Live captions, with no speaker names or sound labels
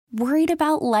Worried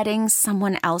about letting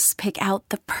someone else pick out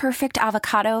the perfect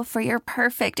avocado for your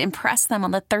perfect impress them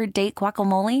on the third date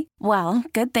guacamole? Well,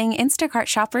 good thing Instacart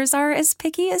shoppers are as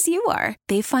picky as you are.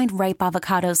 They find ripe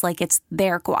avocados like it's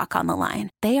their guac on the line.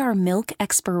 They are milk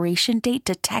expiration date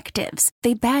detectives.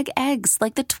 They bag eggs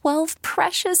like the 12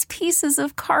 precious pieces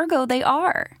of cargo they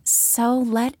are. So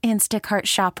let Instacart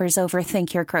shoppers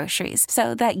overthink your groceries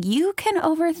so that you can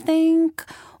overthink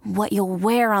what you'll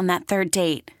wear on that third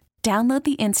date. Download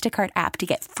the Instacart app to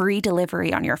get free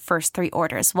delivery on your first 3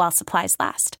 orders while supplies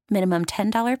last. Minimum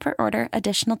 $10 per order.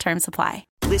 Additional terms apply.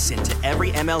 Listen to every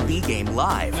MLB game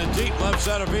live. In the deep left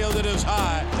center field, it is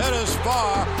high, it is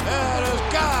far, it is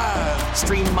God.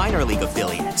 Stream minor league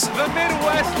affiliates. The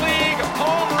Midwest League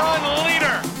home run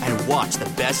leader. And watch the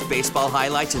best baseball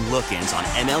highlights and look-ins on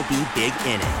MLB Big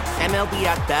Inning. MLB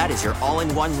At Bat is your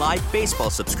all-in-one live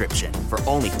baseball subscription for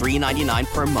only $3.99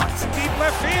 per month. Deep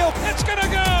left field, it's gonna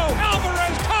go.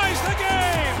 Alvarez ties the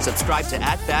game. Subscribe to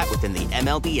At Bat within the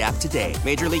MLB app today.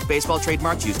 Major League Baseball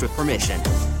trademarks used with permission.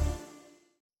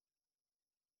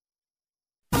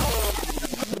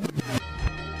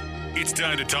 It's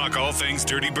time to talk all things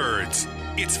Dirty Birds.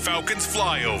 It's Falcons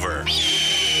Flyover.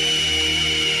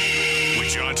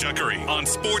 With Jon Chuckery on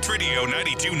Sports Radio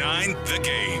 92.9 The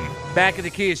Game. Back at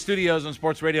the Kia Studios on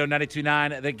Sports Radio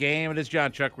 92.9 The Game. It is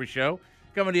Jon Chuckery Show.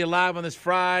 Coming to you live on this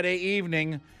Friday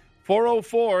evening.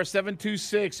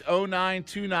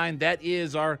 404-726-0929. That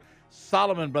is our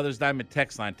Solomon Brothers Diamond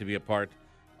text line to be a part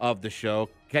of the show.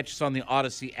 Catch us on the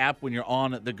Odyssey app when you're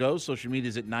on the go. Social media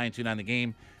is at 929 The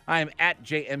Game. I am at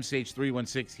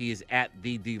JMCH316. He is at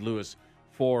the D Lewis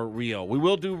for Rio. We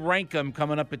will do Rank 'em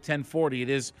coming up at 10:40. It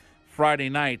is Friday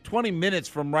night. 20 minutes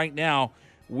from right now,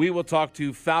 we will talk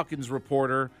to Falcons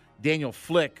reporter Daniel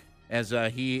Flick, as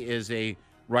he is a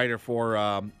writer for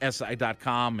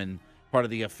SI.com and part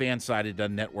of the fan-sided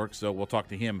network. So we'll talk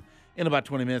to him in about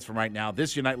 20 minutes from right now. This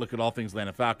is your night look at all things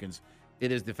Atlanta Falcons.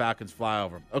 It is the Falcons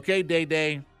Flyover. Okay,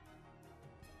 Day.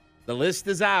 The list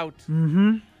is out.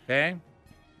 Mm-hmm. Okay.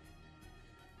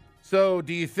 So,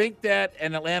 do you think that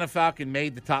an Atlanta Falcon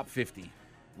made the top 50?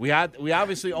 We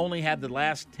obviously only had the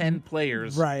last 10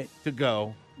 players to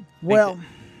go. Well,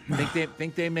 think a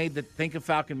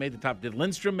Falcon made the top. Did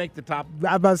Lindstrom make the top? I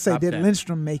was about to say, did 10?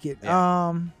 Lindstrom make it?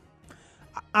 Yeah.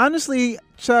 Honestly,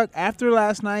 Chuck, after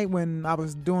last night when I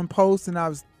was doing posts and I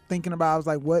was thinking about, I was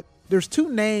like, what? There's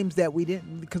 2 names that we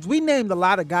didn't, because we named a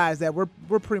lot of guys that we're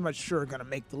pretty much sure are going to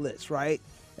make the list, right?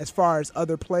 As far as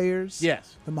other players,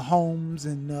 yes, the Mahomes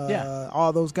and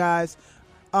all those guys.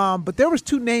 But there was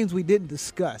 2 names we didn't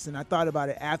discuss, and I thought about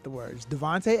it afterwards.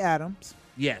 Devontae Adams.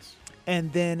 Yes.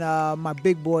 And then my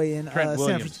big boy in Trent San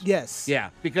Williams. Francisco. Yes.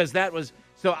 Yeah, because that was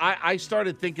 – so I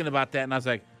started thinking about that, and I was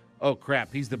like, oh, crap,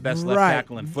 he's the best left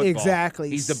tackle in football. Exactly.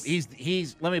 He's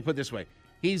let me put it this way.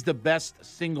 He's the best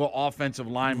single offensive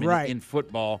lineman in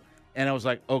football. And I was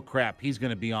like, oh, crap, he's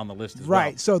going to be on the list as well.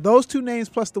 Right. So those 2 names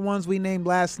plus the ones we named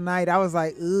last night, I was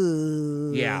like,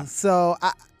 ooh. Yeah. So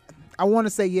I want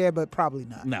to say yeah, but probably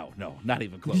not. No, not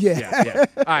even close. Yeah.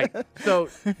 All right. So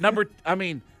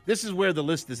this is where the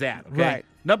list is at, okay? Right.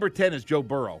 Number 10 is Joe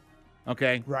Burrow,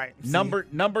 okay? Right. Number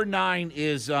 9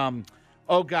 is,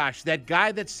 that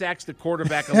guy that sacks the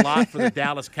quarterback a lot for the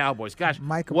Dallas Cowboys. Gosh.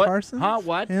 Micah what? Parsons? Huh?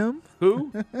 What? Him?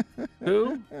 Who?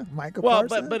 Micah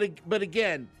Parsons? Well, but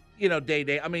again,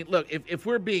 Day. I mean, look, if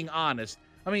we're being honest,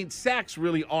 I mean, sacks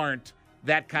really aren't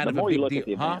that kind of a big deal. The more you look at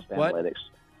the advanced analytics,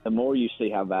 the more you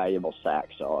see how valuable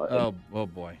sacks are. Oh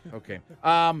boy. Okay.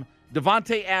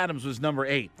 Devontae Adams was number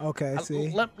 8. Okay,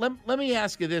 see. Let me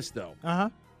ask you this, though. Uh-huh.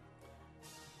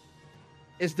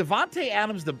 Is Devontae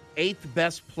Adams the 8th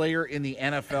best player in the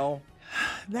NFL?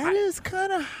 That is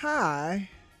kind of high.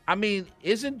 I mean,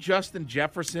 isn't Justin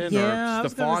Jefferson or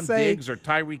Stephon Diggs or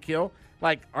Tyreek Hill?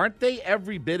 Like, aren't they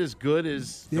every bit as good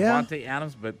as Devontae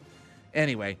Adams? But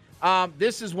anyway,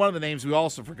 this is one of the names we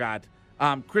also forgot.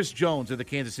 Chris Jones of the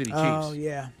Kansas City Chiefs. Oh,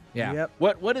 yeah. Yep.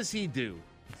 What does he do?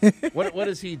 What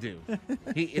does he do?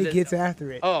 He gets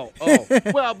after it. Oh.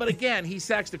 Well, but again, he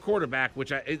sacks the quarterback,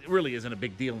 which it really isn't a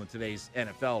big deal in today's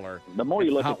NFL. Or the more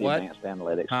you look at the advanced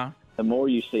analytics, the more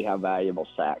you see how valuable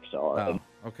sacks are. Oh,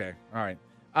 okay. All right.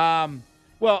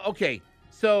 Well, okay.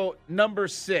 So number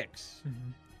 6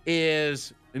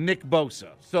 is Nick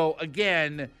Bosa. So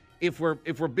again, if we're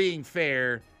being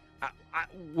fair,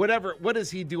 what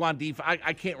does he do on defense?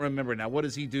 I can't remember now. What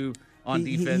does he do on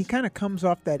defense? He kind of comes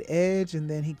off that edge, and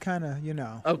then he kind of,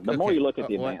 The more you look at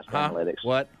the advanced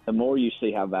analytics, the more you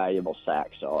see how valuable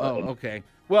sacks are. Oh, okay.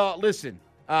 Well, listen.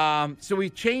 So we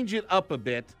change it up a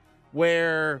bit,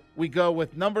 where we go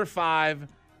with number 5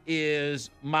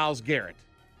 is Myles Garrett.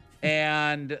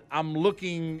 And I'm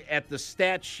looking at the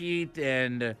stat sheet,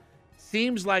 and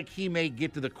seems like he may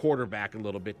get to the quarterback a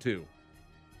little bit too.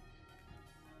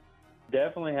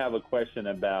 Definitely have a question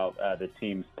about the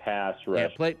team's pass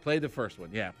rush. Yeah, play the first one.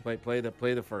 Yeah, play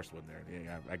the first one there.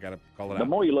 Yeah, I got to call it out. The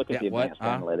more you look at the advanced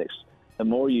analytics, the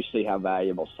more you see how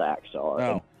valuable sacks are.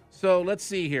 Oh. So let's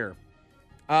see here.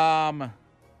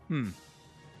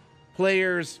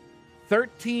 Players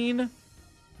 13,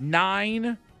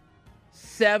 9,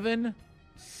 7,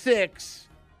 6,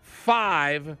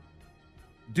 5.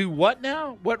 Do what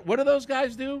now? What do those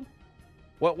guys do?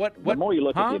 What? The more you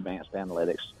look at the advanced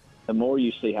analytics, the more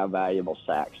you see how valuable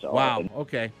sacks are. Wow.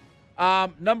 Okay.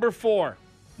 Number 4,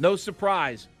 no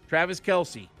surprise, Travis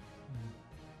Kelce.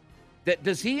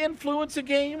 Does he influence a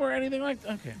game or anything like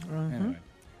that? Okay. Anyway.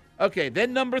 Okay,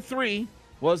 then number 3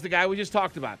 was the guy we just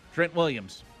talked about, Trent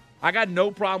Williams. I got no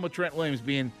problem with Trent Williams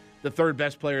being the third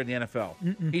best player in the NFL.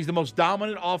 He's the most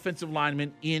dominant offensive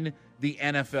lineman in the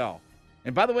NFL.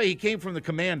 And by the way, he came from the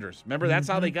Commanders. Remember, that's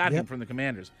how they got him, from the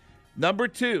Commanders. Number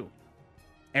 2,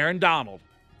 Aaron Donald.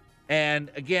 And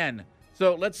again,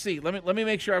 so let's see. Let me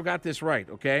make sure I've got this right,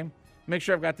 okay? Make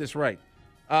sure I've got this right.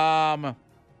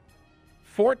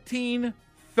 14,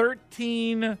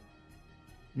 13,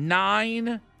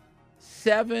 9,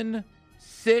 7,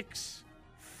 6,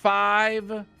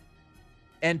 5,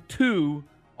 and 2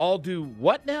 all do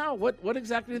what now? What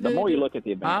exactly do they do? The more you look at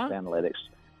the advanced analytics,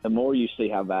 the more you see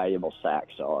how valuable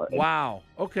sacks are. Wow.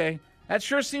 Okay. That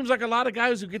sure seems like a lot of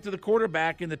guys who get to the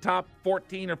quarterback in the top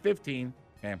 14 or 15.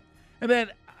 Okay. And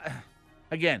then,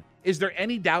 again, is there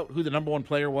any doubt who the number 1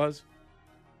 player was?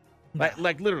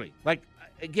 Like literally. Like,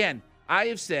 again, I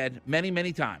have said many,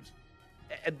 many times,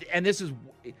 and this is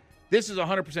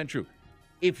 100% true.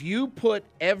 If you put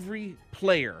every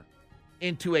player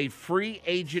into a free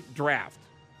agent draft,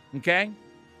 okay,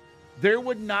 there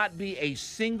would not be a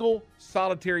single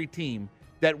solitary team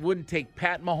that wouldn't take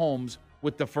Pat Mahomes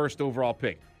with the first overall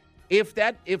pick. If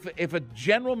a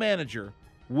general manager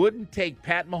wouldn't take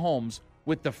Pat Mahomes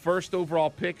with the first overall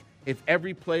pick, if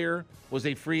every player was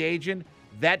a free agent,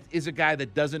 that is a guy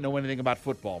that doesn't know anything about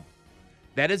football.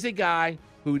 That is a guy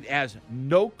who has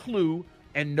no clue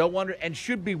and and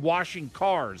should be washing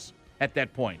cars at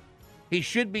that point. He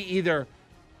should be either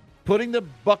putting the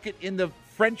bucket in the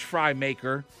French fry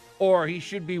maker, or he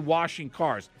should be washing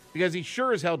cars, because he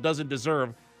sure as hell doesn't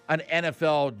deserve an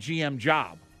NFL GM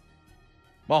job.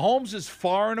 Mahomes is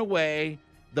far and away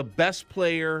the best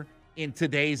player in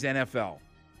today's NFL.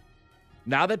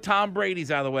 Now that Tom Brady's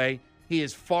out of the way, he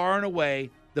is far and away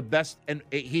the best, and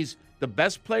he's the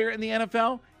best player in the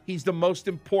NFL. He's the most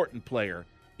important player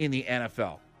in the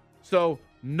NFL. So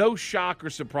no shock or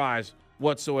surprise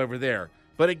whatsoever there.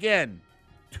 But again,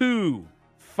 2,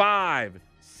 5,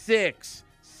 6,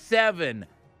 7,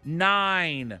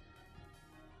 9,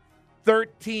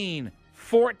 13,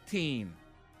 14.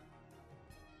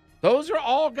 Those are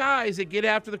all guys that get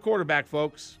after the quarterback,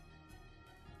 folks.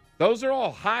 Those are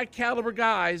all high-caliber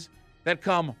guys that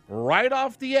come right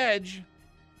off the edge,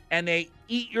 and they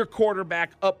eat your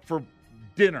quarterback up for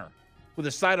dinner with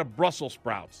a side of Brussels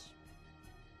sprouts.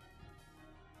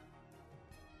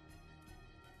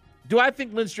 Do I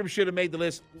think Lindstrom should have made the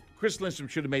list? Chris Lindstrom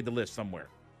should have made the list somewhere.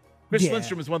 Chris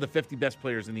Lindstrom is one of the 50 best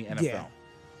players in the NFL. Yeah.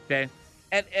 Okay?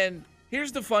 And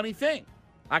here's the funny thing.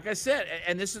 Like I said,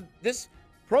 and this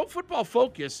Pro Football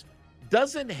Focus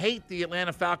doesn't hate the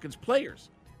Atlanta Falcons players.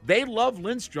 They love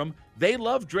Lindstrom. They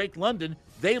love Drake London.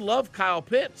 They love Kyle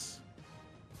Pitts.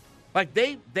 Like,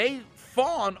 they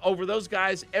fawn over those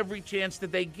guys every chance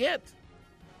that they get.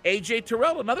 A.J.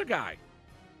 Terrell, another guy.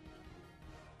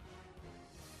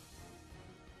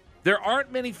 There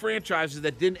aren't many franchises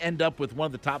that didn't end up with one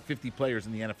of the top 50 players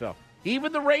in the NFL.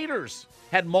 Even the Raiders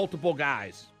had multiple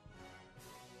guys.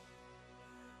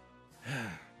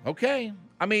 Okay.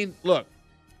 I mean, look,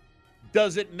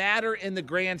 does it matter in the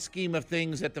grand scheme of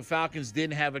things that the Falcons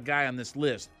didn't have a guy on this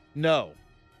list? No.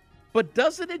 But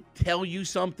doesn't it tell you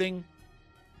something?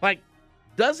 Like,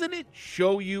 doesn't it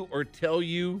show you or tell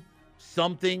you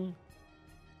something?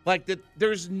 Like that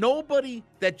there's nobody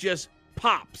that just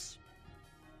pops,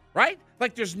 right?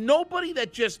 Like there's nobody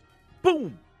that just,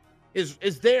 boom, is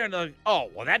there and like, oh,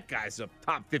 well, that guy's a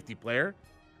top 50 player.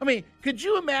 I mean, could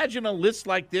you imagine a list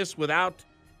like this without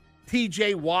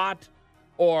T.J. Watt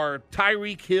or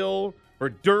Tyreek Hill or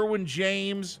Derwin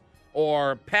James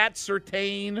or Pat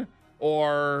Surtain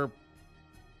or,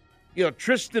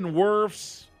 Tristan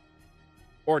Wirfs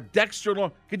or Dexter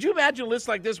Lawrence? Could you imagine a list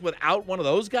like this without one of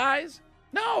those guys?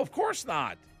 No, of course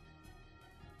not.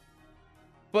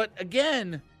 But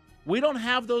again, we don't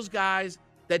have those guys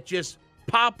that just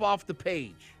pop off the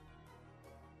page.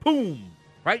 Boom.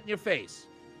 right in your face.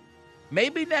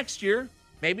 Maybe next year,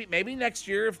 maybe next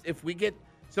year if we get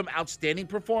some outstanding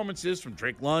performances from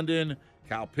Drake London,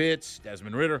 Kyle Pitts,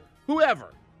 Desmond Ridder,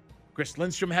 whoever. Chris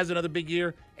Lindstrom has another big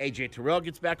year. A.J. Terrell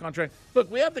gets back on track. Look,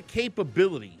 we have the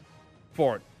capability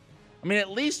for it. I mean,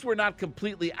 at least we're not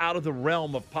completely out of the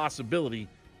realm of possibility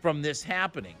from this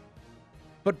happening.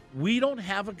 But we don't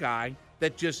have a guy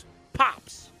that just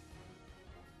pops.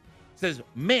 Says,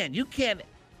 man, you can't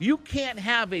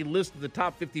have a list of the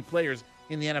top 50 players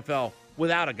in the NFL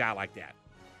without a guy like that.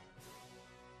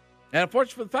 And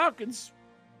unfortunately for the Falcons,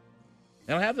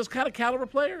 they don't have those kind of caliber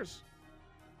players.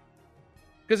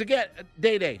 Because, again,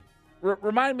 Day,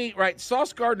 remind me, right,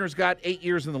 Sauce Gardner's got 8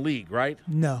 years in the league, right?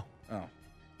 No. Oh.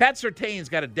 Pat Surtain's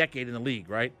got a decade in the league,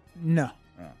 right? No.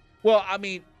 Oh. Well, I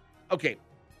mean, okay,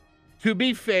 to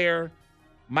be fair,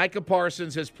 Micah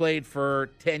Parsons has played for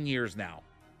 10 years now.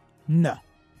 No.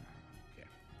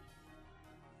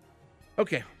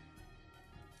 Okay.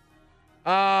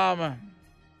 The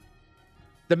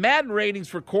Madden ratings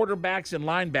for quarterbacks and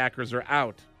linebackers are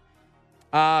out.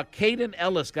 Caden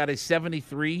Ellis got a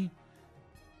 73.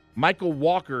 Michael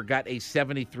Walker got a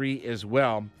 73 as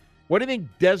well. What do you think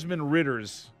Desmond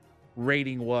Ridder's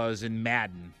rating was in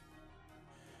Madden?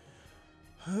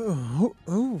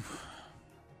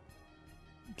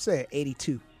 Say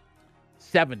 82.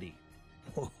 70.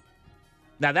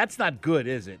 Now, that's not good,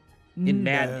 is it? In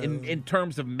Madden, in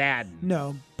terms of Madden.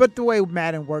 No, but the way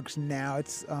Madden works now,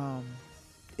 it's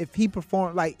if he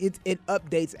performs, like it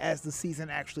updates as the season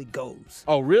actually goes.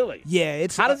 Oh, really? Yeah.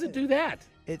 It's how does it do that?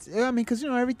 Because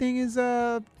everything is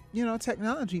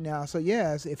technology now. So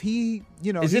yes, if he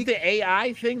is it the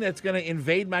AI thing that's going to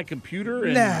invade my computer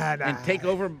and take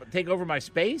over my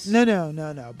space?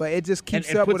 No. But it just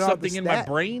keeps up with all the something in my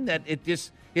brain that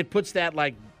it puts that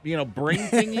brain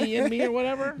thingy in me or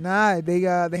whatever? Nah, they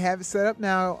have it set up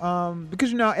now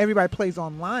because everybody plays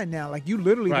online now. Like you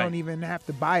literally don't even have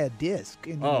to buy a disc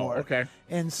anymore. Oh, okay.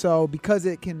 And so because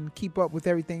it can keep up with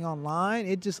everything online,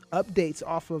 it just updates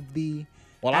off of the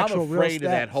actual I'm afraid real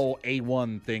of that whole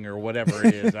A1 thing or whatever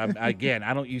it is.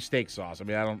 I don't use steak sauce. I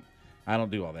mean, I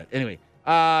don't do all that. Anyway,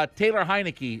 Taylor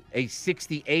Heineke, a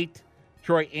 68.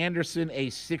 Troy Anderson, a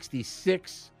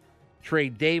 66. Trey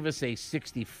Davis, a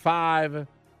 65.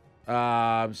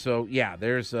 So yeah,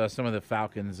 there's some of the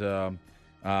Falcons that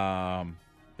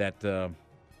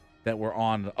were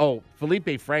on. Oh,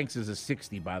 Felipe Franks is a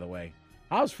 60, by the way.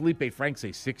 How's Felipe Franks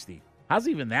a 60? How's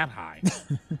even that high?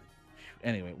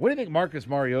 Anyway, what do you think Marcus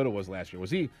Mariota was last year?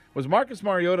 Was Marcus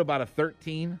Mariota about a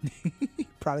 13?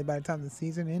 Probably by the time the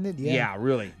season ended. Yeah. Yeah,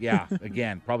 really. Yeah.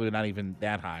 Again, probably not even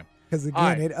that high. Because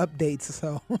again, it updates.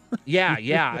 So.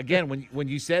 Yeah. Again, when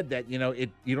you said that, you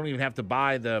don't even have to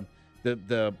buy the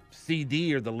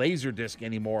CD or the laser disc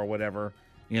anymore or whatever,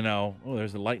 Oh,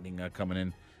 there's the lightning coming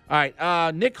in. All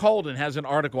right, Nick Holden has an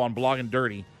article on Blogging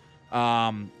Dirty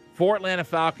for Atlanta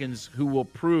Falcons who will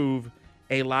prove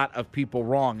a lot of people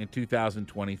wrong in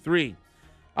 2023.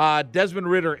 Desmond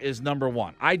Ridder is number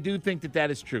one. I do think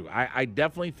that is true. I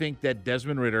definitely think that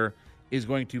Desmond Ridder is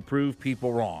going to prove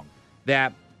people wrong.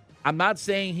 That I'm not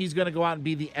saying he's going to go out and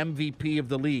be the MVP of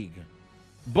the league,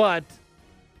 but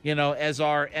as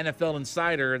our NFL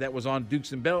insider that was on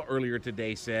Dukes and Bell earlier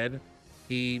today said,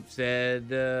 he said,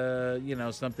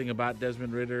 something about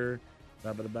Desmond Ridder.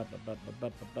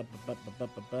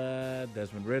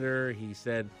 Desmond Ridder. He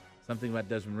said something about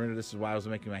Desmond Ridder. This is why I was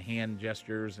making my hand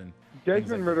gestures and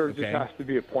Desmond Ridder just has to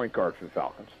be a point guard for the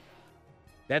Falcons.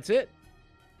 That's it.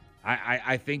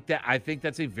 I think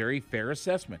that's a very fair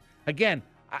assessment. Again,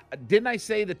 didn't I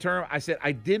say the term? I said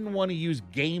I didn't want to use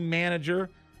game manager.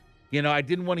 I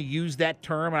didn't want to use that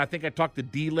term, and I think I talked to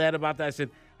D-Led about that. I said,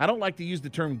 I don't like to use the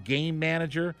term game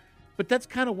manager, but that's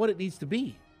kind of what it needs to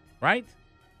be, right?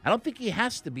 I don't think he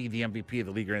has to be the MVP of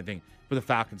the league or anything for the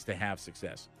Falcons to have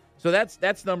success. So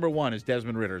that's number one, is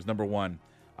Desmond Ridder is number one,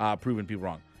 proving people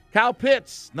wrong. Kyle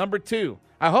Pitts, number two.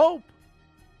 I hope.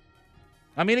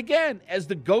 I mean, again, as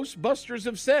the Ghostbusters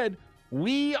have said,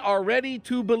 we are ready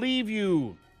to believe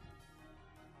you.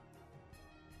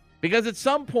 Because at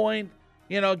some point,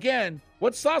 again,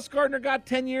 what Sauce Gardner got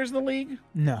 10 years in the league?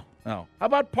 No. Oh. How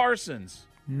about Parsons?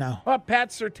 No. How about Pat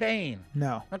Surtain?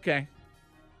 No. Okay.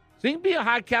 So you can be a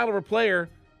high-caliber player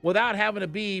without having to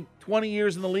be 20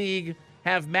 years in the league,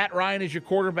 have Matt Ryan as your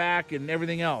quarterback and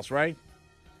everything else, right?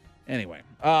 Anyway,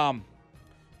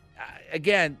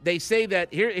 again, they say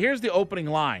that here's the opening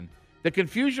line. The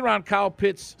confusion around Kyle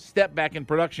Pitts' step back in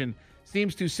production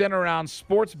seems to center around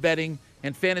sports betting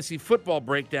and fantasy football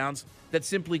breakdowns that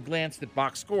simply glanced at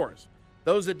box scores.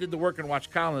 Those that did the work and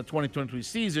watched Kyle in the 2023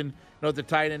 season know the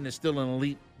tight end is still an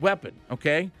elite weapon,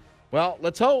 okay? Well,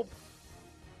 let's hope.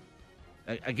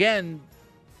 again,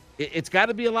 it's got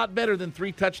to be a lot better than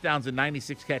 3 touchdowns and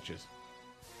 96 catches.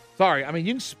 Sorry, I mean,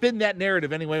 you can spin that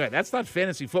narrative any way. That's not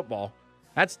fantasy football.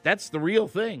 That's the real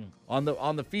thing on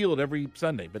the field every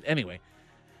Sunday. But anyway,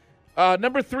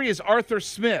 number 3 is Arthur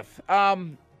Smith.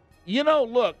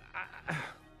 Look,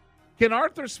 can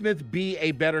Arthur Smith be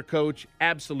a better coach?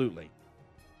 Absolutely.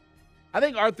 I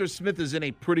think Arthur Smith is in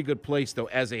a pretty good place, though,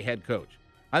 as a head coach.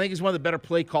 I think he's one of the better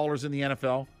play callers in the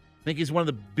NFL. I think he's one of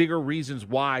the bigger reasons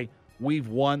why we've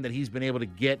won, that he's been able to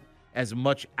get as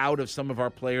much out of some of our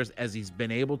players as he's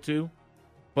been able to.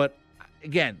 But,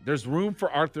 again, there's room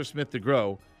for Arthur Smith to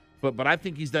grow, but I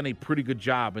think he's done a pretty good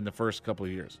job in the first couple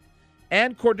of years.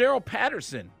 And Cordero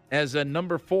Patterson as a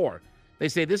number 4. They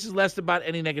say this is less about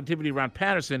any negativity around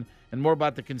Patterson and more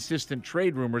about the consistent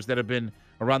trade rumors that have been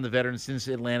around the veteran since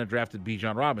Atlanta drafted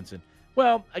Bijan Robinson.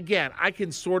 Well, again, I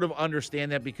can sort of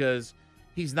understand that because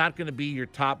he's not going to be your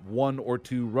top 1 or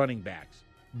 2 running backs.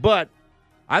 But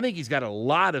I think he's got a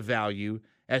lot of value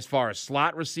as far as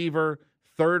slot receiver,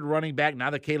 third running back. Now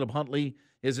that Caleb Huntley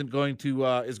is going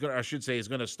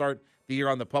to start the year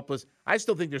on the PUP list, I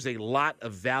still think there's a lot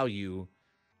of value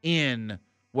in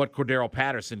what Cordero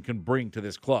Patterson can bring to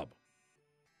this club.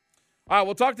 All right,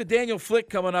 we'll talk to Daniel Flick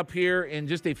coming up here in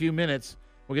just a few minutes.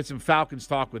 We'll get some Falcons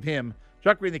talk with him.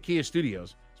 Chuckery in the Kia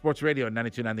Studios, Sports Radio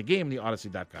 92.9 The Game, the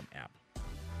Odyssey.com app.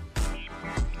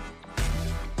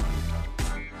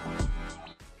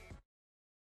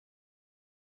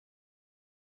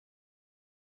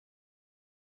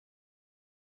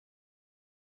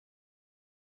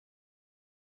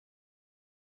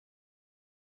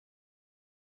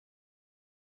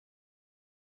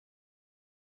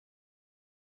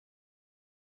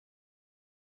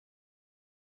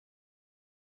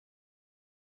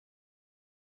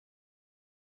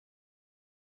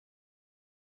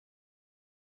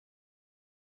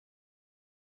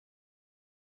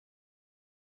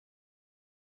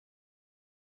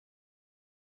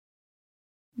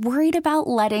 Worried about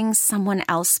letting someone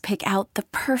else pick out the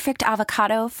perfect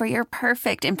avocado for your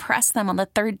perfect impress them on the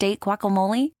third date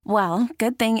guacamole? Well,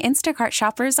 good thing Instacart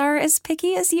shoppers are as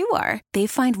picky as you are. They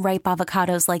find ripe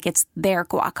avocados like it's their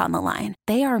guac on the line.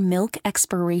 They are milk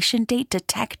expiration date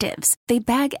detectives. They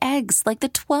bag eggs like the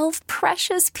 12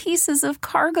 precious pieces of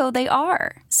cargo they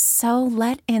are. So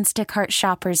let Instacart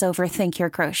shoppers overthink your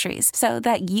groceries so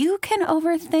that you can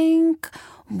overthink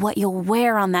what you'll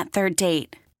wear on that third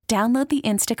date. Download the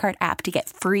Instacart app to get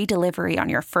free delivery on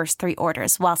your first 3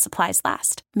 orders while supplies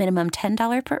last. Minimum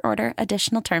 $10 per order.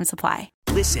 Additional terms apply.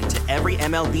 Listen to every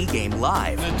MLB game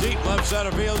live. In the deep left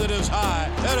center field, it is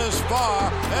high, it is far,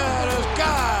 it is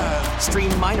God.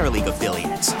 Stream minor league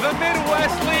affiliates. The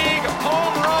Midwest League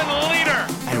home run leader.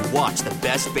 And watch the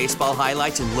best baseball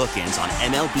highlights and look-ins on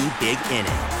MLB Big Inning.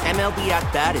 MLB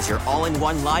At Bat is your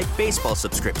all-in-one live baseball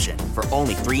subscription for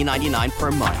only $3.99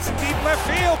 per month. Deep left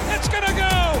field, it's gonna go.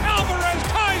 Alvarez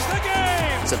ties the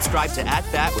game. Subscribe to At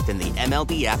Bat within the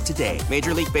MLB app today.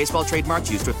 Major League Baseball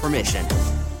trademarks used with permission.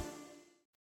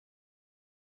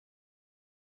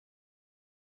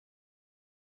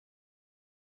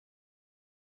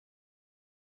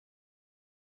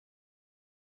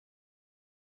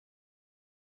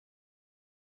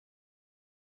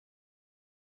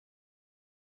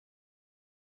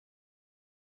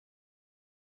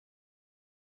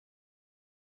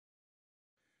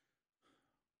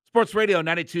 Sports Radio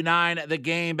 92.9 The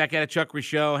Game, back at a Chuckery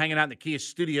Show, hanging out in the Kia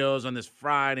Studios on this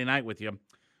Friday night with you.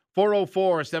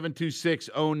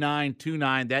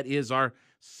 404-726-0929. That is our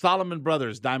Solomon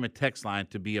Brothers Diamond text line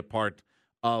to be a part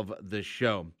of the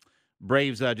show.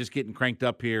 Braves just getting cranked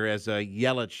up here as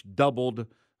Yelich doubled,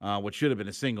 what should have been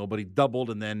a single, but he doubled,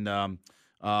 and then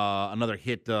another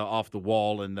hit off the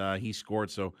wall, and he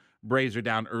scored. So Braves are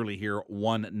down early here,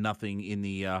 1-0 in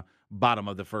the bottom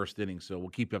of the first inning. So we'll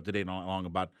keep you up to date along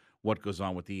about what goes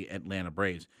on with the Atlanta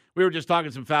Braves. We were just talking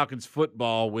some Falcons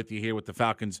football with you here with the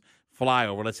Falcons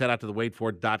Flyover. Let's head out to the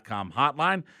waitfor.com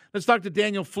hotline. Let's talk to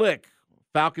Daniel Flick,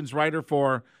 Falcons writer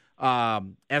for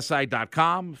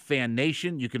SI.com, Fan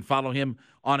Nation. You can follow him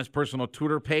on his personal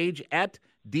Twitter page at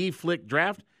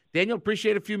DFlickDraft. Daniel,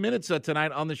 appreciate a few minutes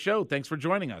tonight on the show. Thanks for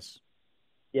joining us.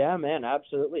 Yeah, man,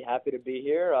 absolutely. Happy to be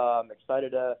here. I'm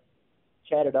excited to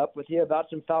chat it up with you about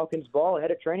some Falcons ball ahead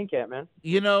of training camp, man.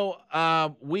 You know,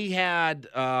 we had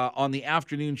on the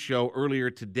afternoon show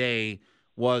earlier today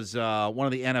was one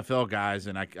of the NFL guys,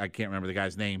 and I can't remember the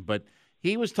guy's name, but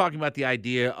he was talking about the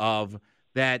idea of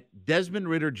that Desmond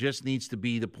Ridder just needs to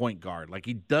be the point guard. Like,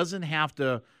 he doesn't have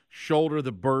to shoulder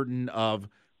the burden of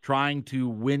trying to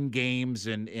win games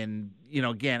and you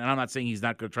know, again, and I'm not saying he's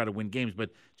not going to try to win games,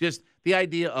 but just the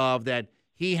idea of that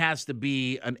he has to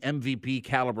be an MVP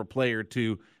caliber player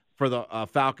for the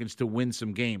Falcons to win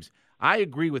some games. I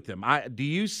agree with him. Do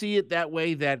you see it that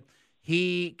way, that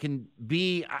he can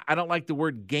be, I don't like the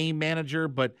word game manager,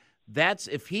 but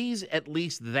if he's at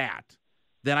least that,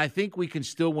 then I think we can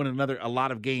still win a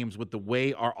lot of games with the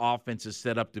way our offense is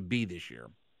set up to be this year.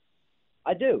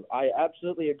 I do. I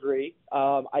absolutely agree.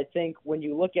 I think when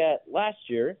you look at last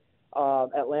year,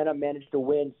 Atlanta managed to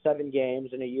win 7 games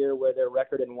in a year where their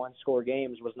record in one-score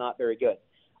games was not very good.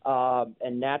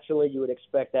 And naturally, you would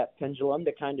expect that pendulum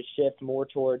to kind of shift more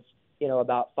towards,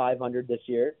 about 500 this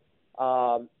year.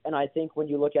 And I think when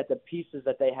you look at the pieces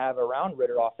that they have around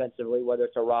Ridder offensively, whether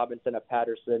it's a Robinson, a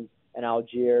Patterson, an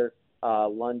Algier,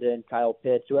 London, Kyle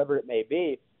Pitts, whoever it may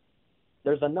be,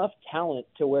 there's enough talent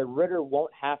to where Ridder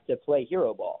won't have to play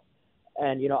hero ball.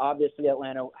 And, obviously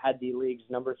Atlanta had the league's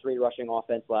number 3 rushing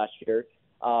offense last year.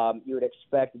 You would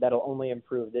expect that'll only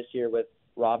improve this year with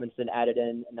Robinson added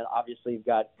in, and then obviously you've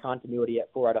got continuity at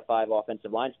 4 out of 5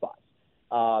 offensive line spots.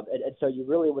 And so you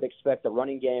really would expect the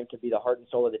running game to be the heart and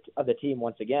soul of the team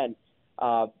once again,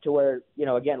 to where,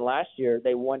 again, last year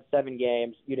they won 7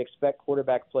 games. You'd expect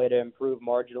quarterback play to improve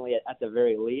marginally at the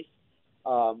very least,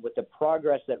 with the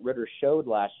progress that Ridder showed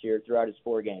last year throughout his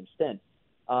 4-game stint.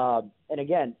 And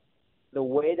again, the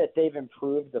way that they've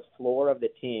improved the floor of the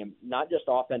team, not just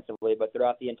offensively, but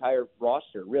throughout the entire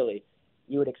roster, really,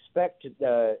 you would expect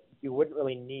you wouldn't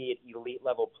really need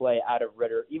elite-level play out of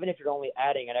Ridder, even if you're only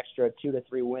adding an extra 2 to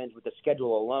 3 wins with the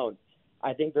schedule alone.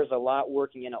 I think there's a lot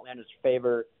working in Atlanta's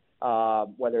favor,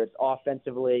 whether it's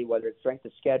offensively, whether it's strength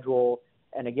of schedule,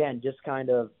 and again, just kind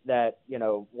of that,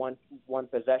 one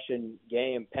possession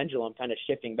game pendulum kind of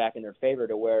shifting back in their favor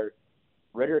to where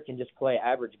Ridder can just play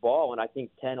average ball, and I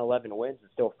think 10, 11 wins is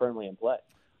still firmly in play.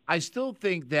 I still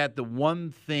think that the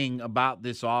one thing about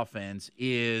this offense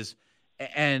is,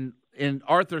 and in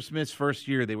Arthur Smith's first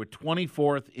year, they were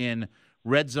 24th in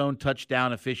red zone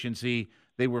touchdown efficiency.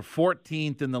 They were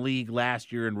 14th in the league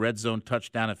last year in red zone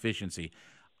touchdown efficiency.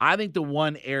 I think the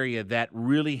one area that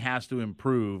really has to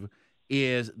improve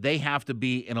is they have to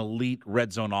be an elite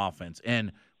red zone offense.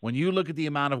 And when you look at the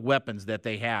amount of weapons that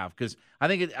they have, because I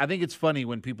think it's funny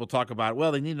when people talk about,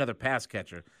 well, they need another pass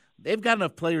catcher. They've got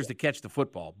enough players to catch the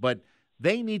football, but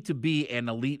they need to be an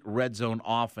elite red zone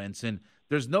offense. And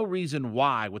there's no reason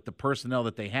why, with the personnel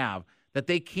that they have, that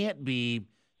they can't be,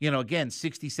 again,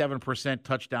 67%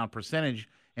 touchdown percentage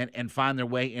and find their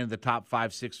way into the top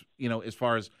 5, 6, as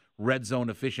far as red zone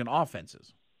efficient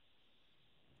offenses.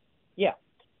 Yeah,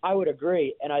 I would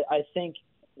agree. And I think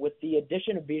with the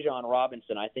addition of Bijan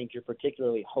Robinson, I think you're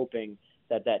particularly hoping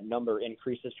that number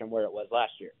increases from where it was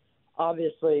last year.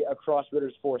 Obviously, across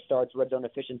Ridder's 4 starts, red zone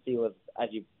efficiency was, as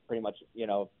you pretty much,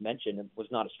 mentioned, was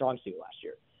not a strong suit last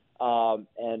year.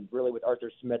 And really with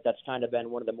Arthur Smith, that's kind of been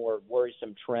one of the more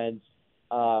worrisome trends,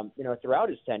 throughout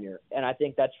his tenure. And I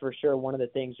think that's for sure one of the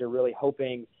things you're really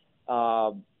hoping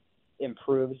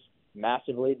improves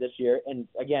massively this year. And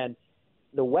again,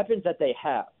 the weapons that they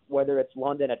have, whether it's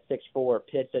London at 6'4",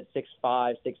 Pitts at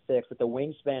 6'5", 6'6", with the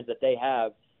wingspans that they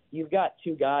have, you've got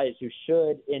 2 guys who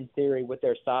should, in theory, with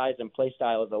their size and play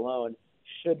styles alone,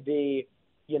 should be,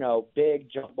 big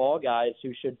jump ball guys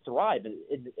who should thrive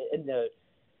in the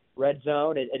red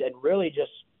zone. And really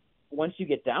just once you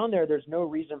get down there, there's no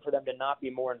reason for them to not be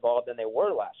more involved than they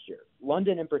were last year.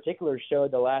 London in particular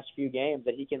showed the last few games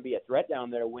that he can be a threat down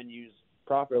there when used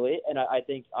properly. And I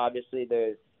think obviously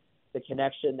the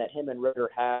connection that him and Ridder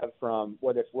have, from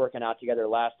whether it's working out together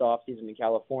last offseason in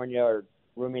California or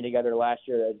rooming together last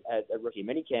year at rookie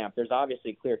minicamp, there's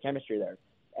obviously clear chemistry there.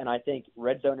 And I think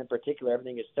red zone in particular,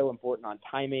 everything is so important on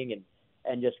timing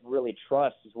and just really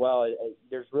trust as well.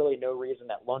 There's really no reason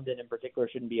that London in particular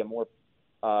shouldn't be a more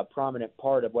prominent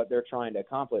part of what they're trying to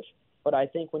accomplish. But I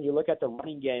think when you look at the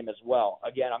running game as well,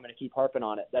 again, I'm going to keep harping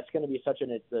on it, that's going to be such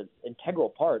an integral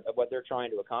part of what they're trying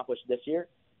to accomplish this year.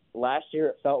 Last year,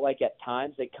 it felt like at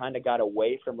times they kind of got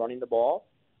away from running the ball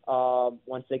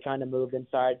once they kind of moved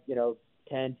inside,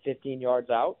 10, 15 yards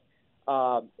out.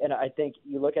 And I think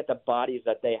you look at the bodies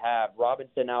that they have.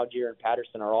 Robinson, Algier, and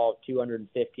Patterson are all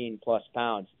 215-plus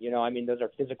pounds. Those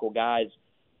are physical guys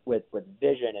with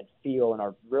vision and feel and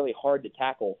are really hard to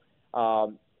tackle.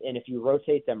 And if you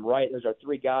rotate them right, those are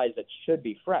 3 guys that should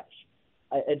be fresh.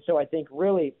 And so I think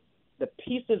really the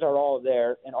pieces are all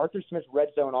there, and Arthur Smith's red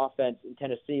zone offense in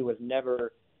Tennessee was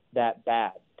never that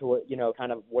bad to,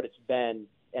 kind of what it's been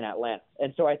in Atlanta.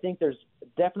 And so I think there's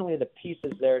definitely the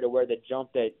pieces there to where the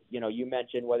jump that, you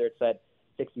mentioned, whether it's at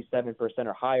 67%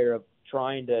 or higher, of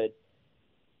trying to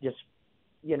just,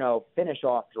 finish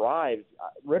off drives.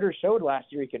 Ridder showed last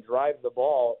year he could drive the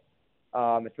ball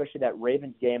especially that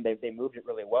Ravens game. They moved it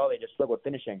really well. They just struggled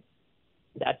finishing.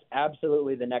 That's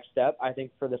absolutely the next step, I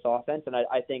think, for this offense, and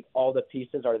I think all the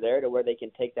pieces are there to where they can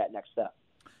take that next step.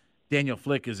 Daniel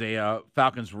Flick is a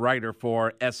Falcons writer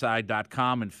for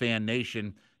SI.com and Fan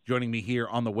Nation, joining me here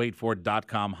on the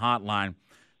waitfor.com hotline.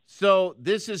 So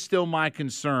this is still my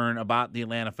concern about the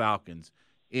Atlanta Falcons,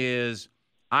 is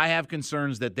I have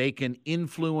concerns that they can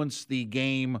influence the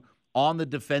game on the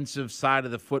defensive side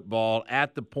of the football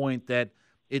at the point that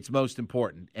it's most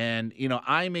important. And,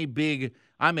 I'm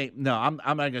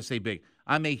not going to say big.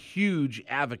 I'm a huge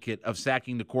advocate of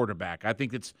sacking the quarterback. I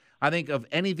think of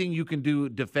anything you can do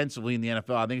defensively in the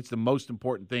NFL, I think it's the most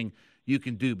important thing you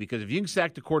can do, because if you can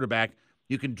sack the quarterback,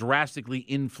 you can drastically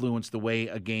influence the way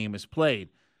a game is played.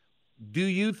 Do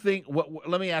you think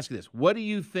let me ask you this. What do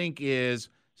you think is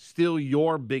still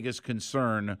your biggest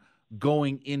concern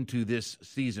going into this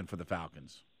season for the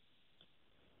Falcons?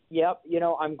 Yep,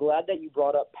 I'm glad that you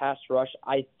brought up pass rush.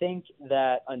 I think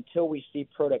that until we see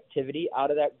productivity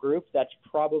out of that group, that's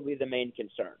probably the main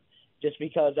concern. Just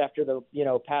because after the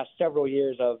past several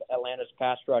years of Atlanta's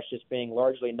pass rush just being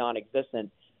largely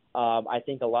non-existent, I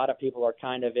think a lot of people are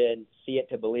kind of in see it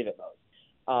to believe it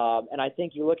mode. And I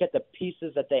think you look at the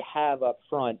pieces that they have up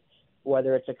front,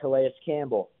 whether it's a Calais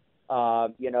Campbell,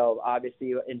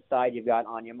 obviously inside you've got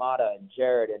Onyemata and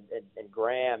Jared and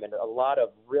Graham and a lot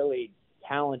of really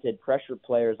talented pressure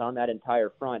players on that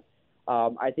entire front.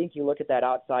 I think you look at that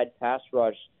outside pass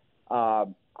rush.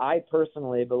 I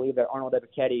personally believe that Arnold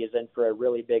Ebiketie is in for a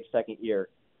really big second year.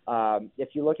 If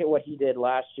you look at what he did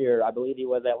last year, I believe he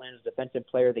was Atlanta's defensive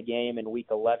player of the game in Week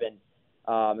 11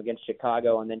 against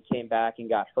Chicago, and then came back and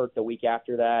got hurt the week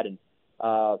after that. And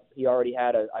he already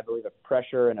had, I believe, a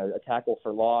pressure and a tackle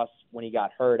for loss when he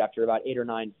got hurt after about 8 or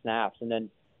 9 snaps. And then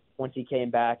once he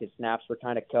came back, his snaps were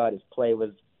kind of cut. His play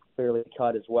was clearly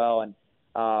cut as well. And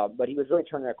but he was really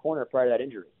turning a corner prior to that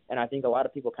injury. And I think a lot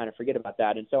of people kind of forget about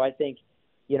that. And so I think,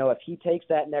 if he takes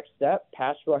that next step,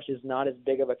 pass rush is not as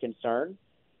big of a concern.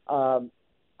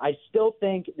 I still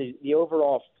think the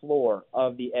overall floor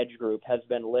of the edge group has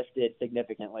been lifted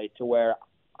significantly to where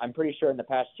I'm pretty sure in the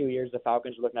past 2 years the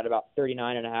Falcons are looking at about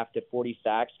 39.5 to 40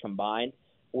 sacks combined,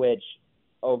 which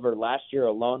over last year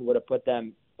alone would have put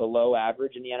them below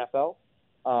average in the NFL.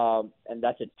 And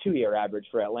that's a 2-year average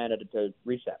for Atlanta to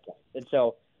reach that point. And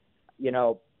so,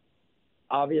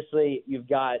 obviously you've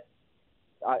got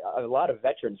a lot of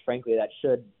veterans, frankly, that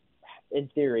should, in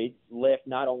theory, lift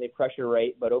not only pressure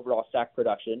rate but overall sack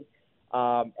production.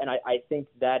 And I think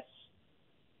that's,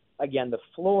 again, the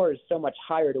floor is so much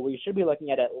higher to where you should be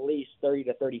looking at least 30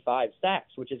 to 35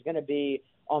 sacks, which is going to be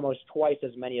almost twice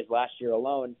as many as last year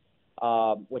alone,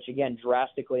 which, again,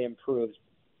 drastically improves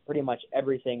pretty much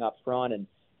everything up front. And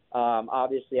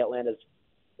obviously Atlanta's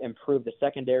improved the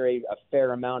secondary a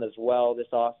fair amount as well this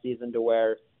offseason to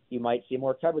where you might see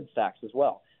more coverage sacks as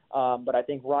well. But I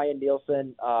think Ryan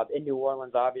Nielsen in New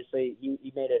Orleans, obviously,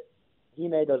 he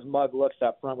made those mug looks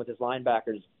up front with his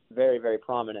linebackers very, very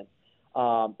prominent.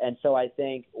 And so I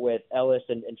think with Ellis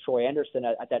and Troy Anderson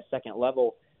at that second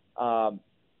level,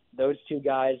 those two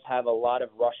guys have a lot of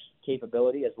rush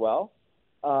capability as well.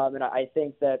 And I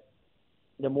think that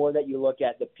the more that you look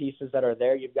at the pieces that are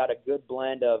there, you've got a good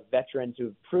blend of veterans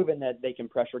who've proven that they can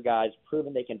pressure guys,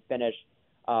 proven they can finish,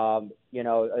 a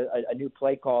new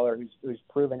play caller who's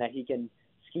proven that he can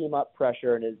scheme up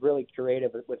pressure and is really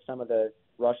creative with some of the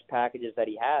rush packages that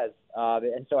he has.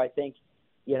 And so I think,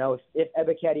 if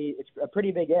Ebiketie, it's a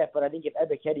pretty big if, but I think if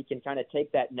Ebiketie can kind of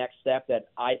take that next step that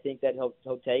I think that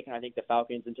he'll take, and I think the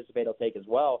Falcons anticipate he'll take as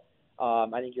well,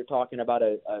 I think you're talking about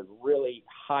a really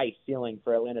high ceiling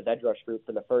for Atlanta's edge rush group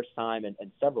for the first time in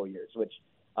several years, which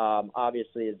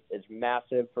obviously is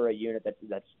massive for a unit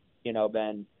that's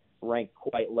been ranked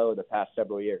quite low the past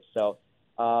several years. So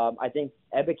I think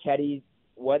Ebiketie,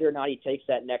 whether or not he takes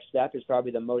that next step, is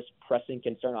probably the most pressing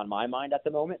concern on my mind at the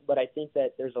moment. But I think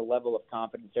that there's a level of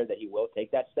confidence there that he will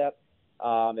take that step.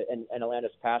 And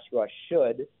Atlanta's pass rush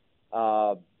should,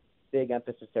 big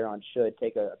emphasis there on should,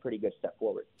 take a pretty good step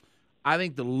forward. I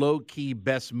think the low-key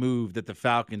best move that the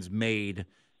Falcons made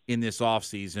in this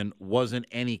offseason wasn't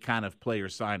any kind of player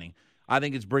signing. I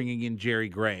think it's bringing in Jerry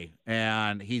Gray,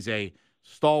 and he's a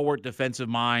stalwart defensive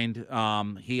mind.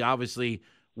 He obviously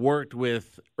worked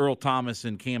with Earl Thomas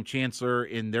and Cam Chancellor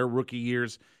in their rookie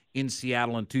years in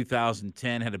Seattle in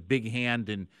 2010, had a big hand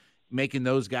in making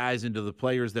those guys into the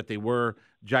players that they were.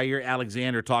 Jair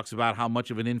Alexander talks about how much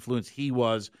of an influence he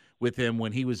was with him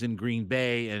when he was in Green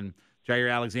Bay, and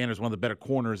Jair Alexander is one of the better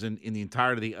corners in the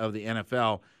entirety of the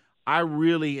NFL. I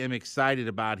really am excited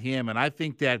about him, and I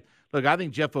think that, I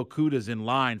think Jeff Okudah's in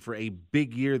line for a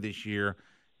big year this year.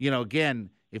 Again,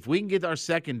 if we can get our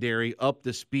secondary up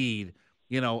to speed,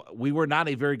 we were not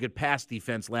a very good pass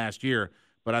defense last year.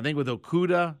 But I think with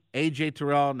Okudah, A.J.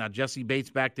 Terrell, now Jesse Bates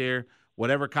back there,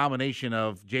 whatever combination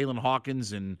of Jalen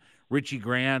Hawkins and Richie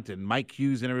Grant and Mike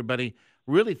Hughes and everybody,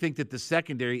 really think that the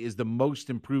secondary is the most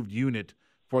improved unit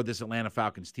for this Atlanta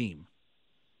Falcons team.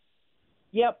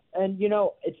 Yep, and,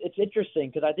 it's interesting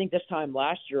because I think this time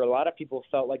last year a lot of people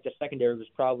felt like the secondary was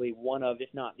probably one of, if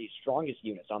not the strongest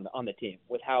units on the team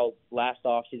with how last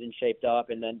offseason shaped up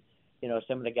and then,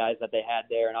 some of the guys that they had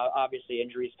there. And obviously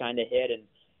injuries kind of hit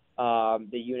and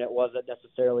the unit wasn't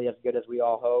necessarily as good as we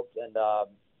all hoped. And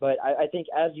but I think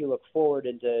as you look forward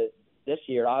into this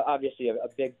year, obviously a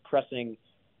big pressing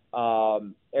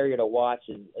area to watch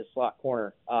is slot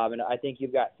corner. And I think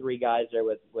you've got three guys there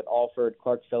with Alford,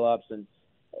 Clark Phillips, and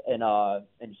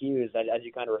Hughes. As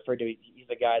you kind of referred to, he's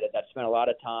a guy that spent a lot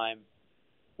of time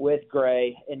with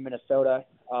Gray in Minnesota.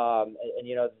 And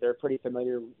they're pretty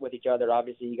familiar with each other.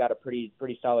 Obviously, you got a pretty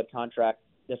solid contract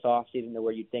this offseason to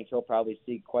where you'd think he'll probably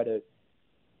see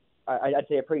I'd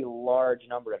say a pretty large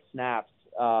number of snaps.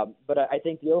 But I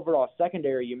think the overall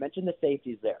secondary, you mentioned the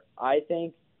safeties there. I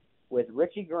think with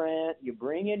Richie Grant, you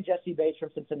bring in Jesse Bates from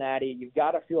Cincinnati, you've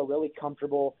got to feel really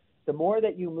comfortable. The more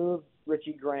that you move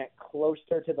Richie Grant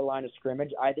closer to the line of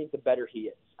scrimmage, I think the better he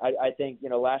is. I think,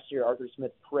 last year Arthur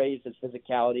Smith praised his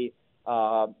physicality,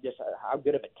 just how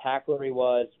good of a tackler he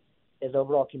was, his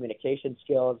overall communication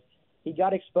skills. He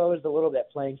got exposed a little bit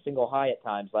playing single high at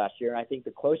times last year, and I think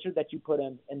the closer that you put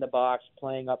him in the box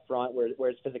playing up front where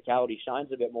his physicality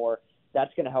shines a bit more,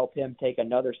 that's going to help him take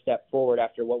another step forward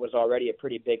after what was already a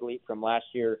pretty big leap from last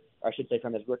year, or I should say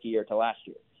from his rookie year to last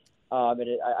year.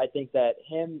 I think that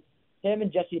him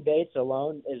and Jesse Bates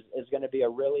alone is going to be a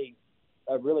really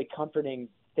comforting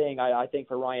thing, I think,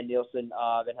 for Ryan Nielsen.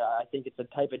 And I think it's a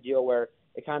type of deal where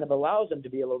it kind of allows him to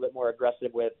be a little bit more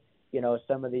aggressive with,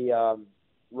 some of the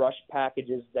rush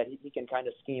packages that he can kind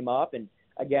of scheme up and,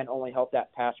 again, only help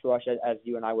that pass rush as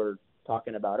you and I were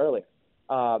talking about earlier.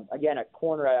 Again, at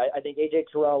corner, I think A.J.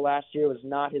 Terrell last year was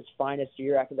not his finest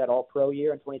year after that all-pro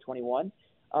year in 2021.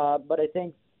 But I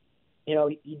think,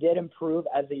 he did improve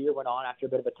as the year went on after a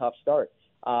bit of a tough start.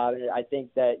 I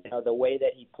think that, the way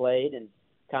that he played and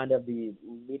kind of the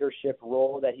leadership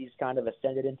role that he's kind of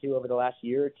ascended into over the last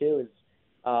year or two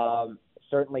is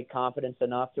certainly confidence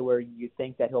enough to where you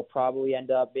think that he'll probably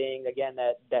end up being, again,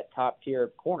 that top-tier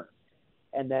corner.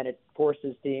 And then it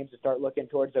forces teams to start looking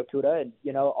towards Okudah.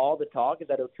 And, all the talk is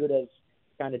that Okudah's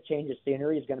kind of change of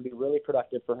scenery is going to be really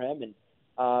productive for him. And,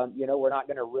 we're not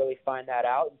going to really find that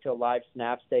out until live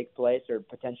snaps take place or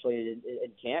potentially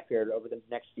in camp here over the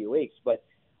next few weeks. But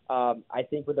I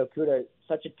think with Okudah,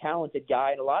 such a talented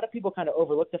guy, and a lot of people kind of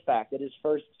overlook the fact that his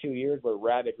first 2 years were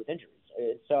ravaged with injuries.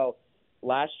 And so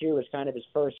last year was kind of his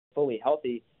first fully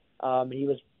healthy. He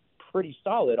was pretty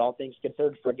solid, all things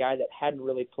considered, for a guy that hadn't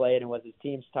really played and was his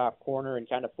team's top corner and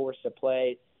kind of forced to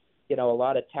play, a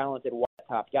lot of talented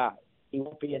top guys. He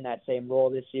won't be in that same role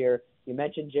this year. You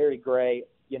mentioned Jerry Gray,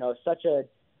 such a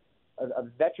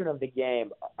veteran of the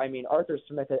game. I mean, Arthur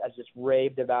Smith has just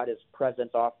raved about his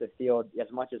presence off the field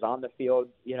as much as on the field.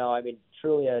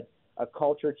 Truly a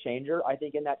culture changer, I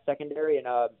think, in that secondary. And,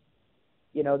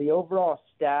 the overall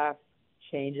staff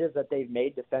changes that they've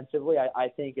made defensively, I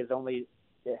think has only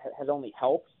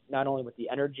helped, not only with the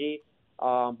energy,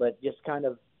 but just kind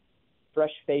of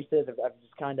fresh faces have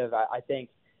just kind of, I think,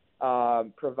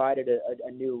 provided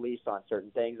a new lease on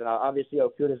certain things. And obviously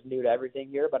Okudah's new to everything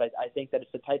here, but I think that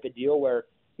it's the type of deal where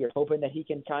you're hoping that he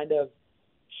can kind of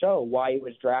show why he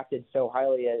was drafted so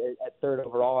highly at third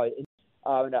overall.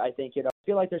 And I think, I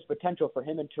feel like there's potential for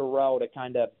him and Terrell to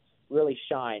kind of really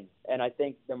shine. And I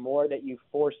think the more that you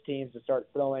force teams to start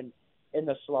throwing in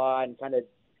the slot and kind of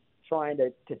trying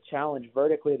to challenge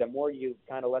vertically, the more you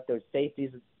kind of let those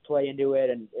safeties play into it.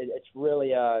 And it's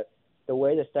really the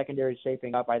way the secondary is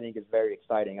shaping up, I think, is very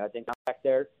exciting. I think back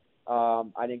there,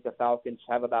 I think the Falcons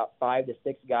have about 5 to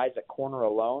 6 guys at corner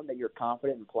alone that you're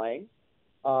confident in playing.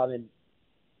 And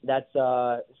that's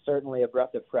certainly a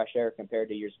breath of fresh air compared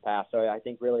to years past. So I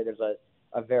think really there's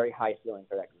a very high ceiling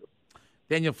for that group.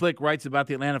 Daniel Flick writes about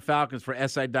the Atlanta Falcons for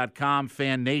SI.com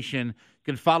Fan Nation. You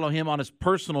can follow him on his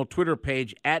personal Twitter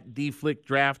page at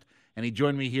DFlickDraft, and he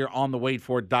joined me here on the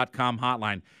waitfor.com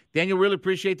hotline. Daniel, really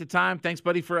appreciate the time. Thanks,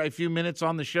 buddy, for a few minutes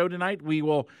on the show tonight. We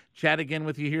will chat again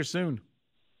with you here soon.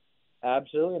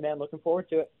 Absolutely, man. Looking forward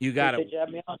to it. You got Appreciate you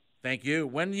having me on. Thank you.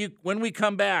 When we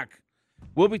come back,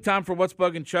 we'll be time for What's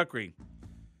Bugging Chuckery.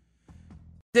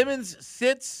 Simmons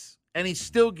sits, and he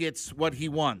still gets what he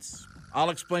wants. I'll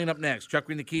explain up next.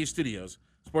 Chuckery in the Key Studios,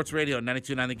 Sports Radio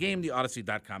 92.9 The Game, the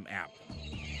Odyssey.com app.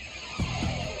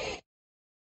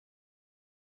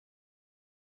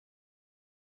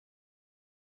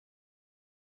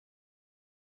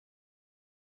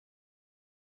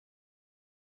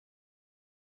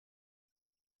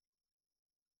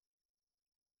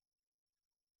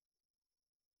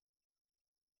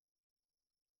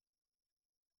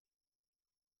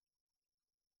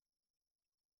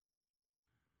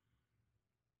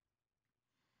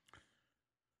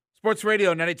 Sports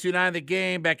Radio 92.9 The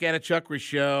Game, back at a Chuckery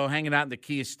Show, hanging out in the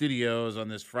Kia Studios on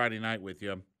this Friday night with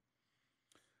you.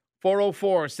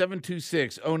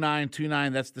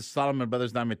 404-726-0929. That's the Solomon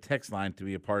Brothers Diamond text line to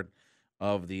be a part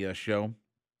of the show.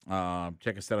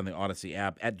 Check us out on the Odyssey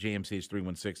app, at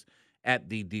JMCH316, at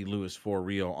the D Lewis for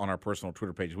Real on our personal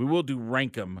Twitter page. We will do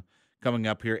Rankum coming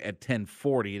up here at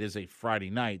 10:40. It is a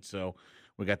Friday night, so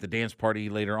we got the dance party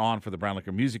later on for the Brown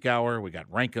Liquor Music Hour. We got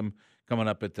Rankum coming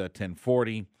up at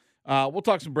 10:40. We'll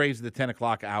talk some Braves at the 10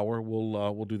 o'clock hour.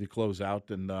 We'll do the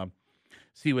closeout and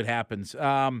see what happens.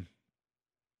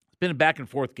 It's been a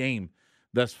back-and-forth game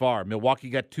thus far.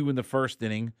 Milwaukee got 2 in the first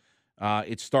inning.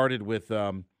 It started with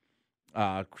Christian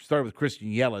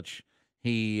Yelich.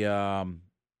 He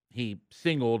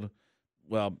singled,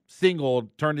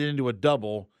 turned it into a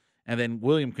double, and then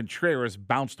William Contreras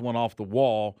bounced one off the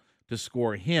wall to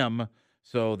score him.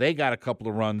 So they got a couple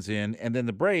of runs in, and then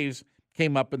the Braves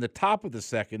came up in the top of the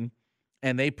second,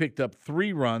 and they picked up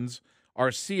 3 runs.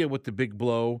 Arcia with the big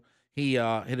blow. He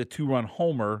hit a 2-run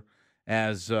homer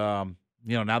as, now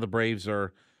the Braves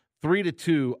are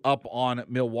 3-2 up on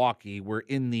Milwaukee. We're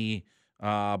in the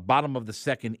bottom of the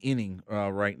second inning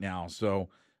right now. So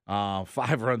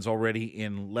 5 runs already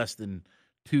in less than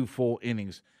 2 full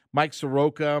innings. Mike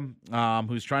Soroka,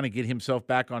 who's trying to get himself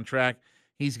back on track,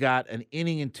 he's got an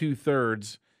inning and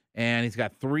 2/3, and he's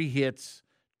got 3 hits,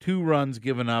 2 runs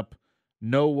given up,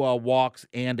 no walks,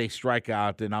 and a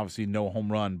strikeout, and obviously no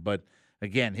home run. But,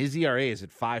 again, his ERA is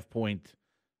at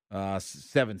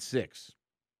 5.76.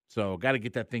 So got to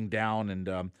get that thing down,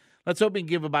 and let's hope he can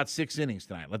give about 6 innings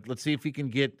tonight. Let's see if he can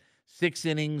get 6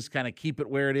 innings, kind of keep it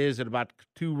where it is at about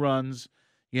 2 runs.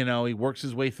 He works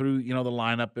his way through, the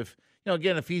lineup. If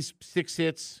he's 6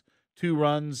 hits, 2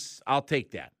 runs, I'll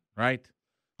take that, right?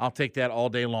 I'll take that all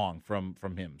day long from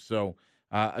him. So,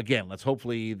 again, let's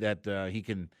hopefully that he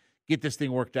can get this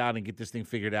thing worked out and get this thing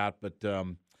figured out. But,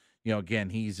 again,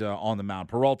 he's on the mound.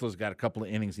 Peralta's got a couple of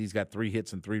innings. He's got 3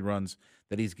 hits and 3 runs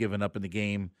that he's given up in the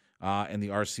game. And the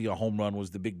Arcia home run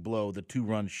was the big blow, the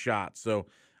 2-run shot. So,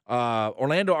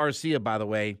 Orlando Arcia, by the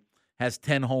way, has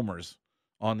 10 homers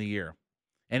on the year.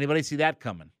 Anybody see that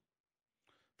coming?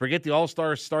 Forget the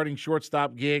all-star starting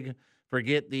shortstop gig.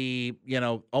 Forget the,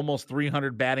 almost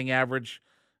 300 batting average.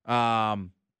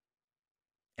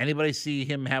 Anybody see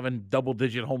him having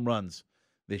double-digit home runs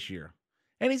this year?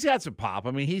 And he's had some pop.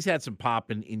 I mean, he's had some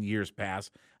pop in years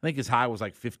past. I think his high was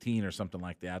like 15 or something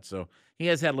like that. So he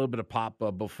has had a little bit of pop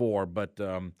before, but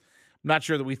I'm not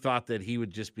sure that we thought that he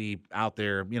would just be out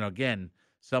there, again,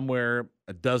 somewhere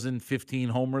 12, 15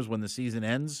 homers when the season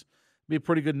ends. Be a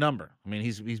pretty good number. I mean,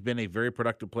 he's been a very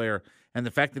productive player, and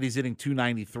the fact that he's hitting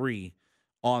 293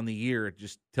 on the year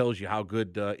just tells you how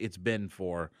good it's been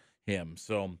for him.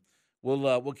 So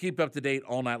we'll keep up to date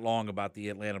all night long about the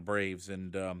Atlanta Braves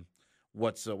and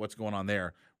what's going on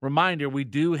there. Reminder: we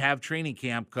do have training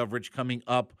camp coverage coming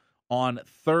up on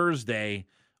Thursday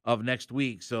of next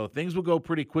week, so things will go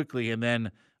pretty quickly. And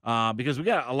then because we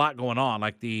got a lot going on,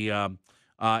 like the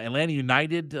Atlanta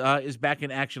United is back in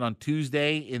action on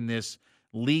Tuesday in this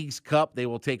Leagues Cup. They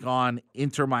will take on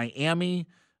Inter Miami.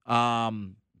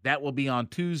 That will be on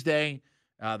Tuesday.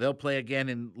 They'll play again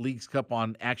in Leagues Cup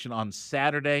on action on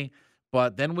Saturday.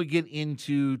 But then we get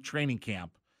into training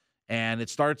camp, and it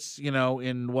starts,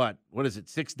 in what is it,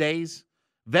 6 days?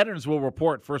 Veterans will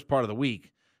report first part of the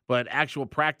week, but actual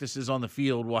practices on the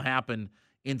field will happen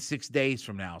in 6 days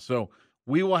from now. So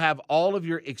we will have all of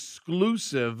your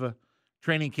exclusive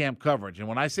training camp coverage. And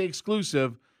when I say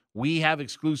exclusive, we have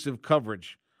exclusive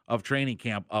coverage of training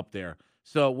camp up there.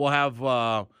 So we'll have,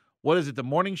 the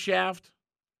morning shaft,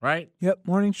 right? Yep,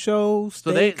 morning show,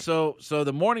 steak. So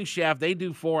the morning shaft, they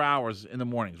do 4 hours in the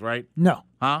mornings, right? No.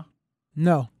 Huh?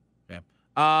 No. Okay.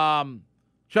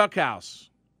 Chuck House.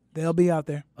 They'll be out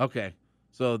there. Okay.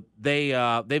 So they've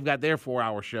got their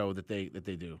 4-hour show that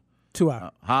they do. 2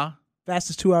 hours. Huh?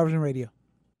 Fastest 2 hours in radio.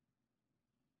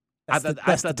 I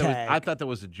thought that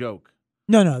was a joke.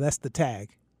 No, that's the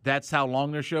tag. That's how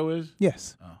long their show is?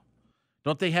 Yes. Oh.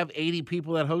 Don't they have 80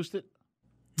 people that host it?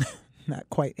 Not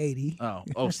quite 80.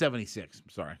 76.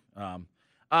 Sorry. Then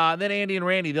Andy and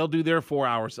Randy, they'll do their 4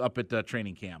 hours up at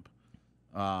training camp.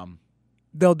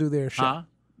 They'll do their show. Huh?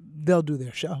 They'll do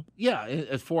their show. Yeah,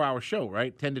 it's a 4-hour show,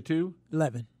 right? 10 to 2?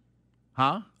 11.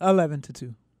 Huh? 11 to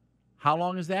 2. How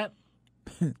long is that?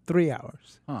 3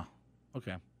 hours. Huh.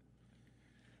 Okay.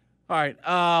 All right.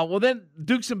 Well, then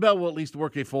Dukes and Bell will at least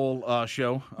work a full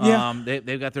show. Yeah.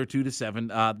 They've got their 2 to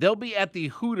 7. They'll be at the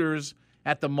Hooters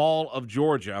at the Mall of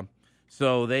Georgia.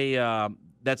 So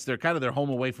that's their kind of their home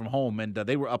away from home, and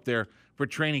they were up there for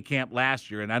training camp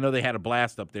last year, and I know they had a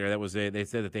blast up there. They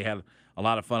said that they had a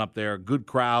lot of fun up there, good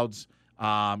crowds,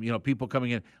 people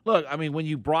coming in. Look, I mean, when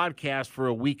you broadcast for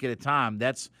a week at a time,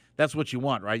 that's what you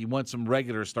want, right? You want some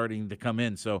regulars starting to come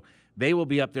in. So they will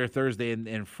be up there Thursday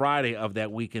and Friday of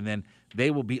that week, and then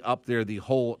they will be up there the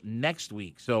whole next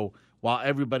week. So while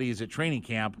everybody is at training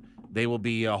camp, they will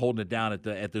be holding it down at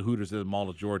the Hooters at the Mall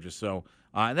of Georgia. So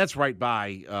and that's right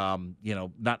by,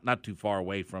 not too far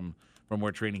away from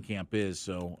where training camp is.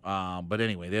 So, but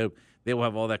anyway, they will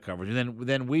have all that coverage. And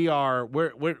then we are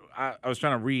I was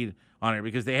trying to read on it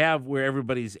because they have where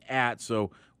everybody's at.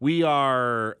 So we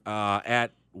are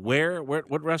at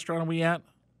what restaurant are we at?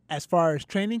 As far as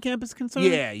training camp is concerned?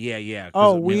 Yeah.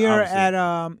 Oh, we are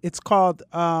at it's called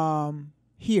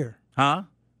Here. Huh?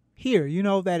 Here. You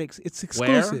know that it's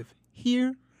exclusive. Where?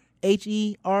 Here,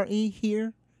 HERE.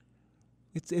 Here.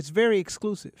 It's very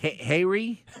exclusive.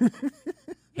 Hayri?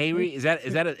 Hayri? Is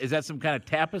that some kind of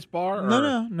tapas bar? Or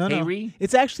No. Hayri?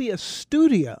 It's actually a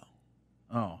studio.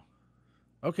 Oh.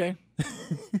 Okay. All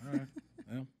right.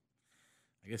 Well,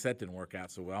 I guess that didn't work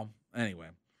out so well. Anyway.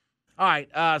 All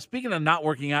right. Speaking of not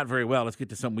working out very well, let's get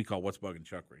to something we call What's Bugging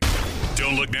Chuckery.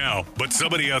 Don't look now, but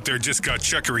somebody out there just got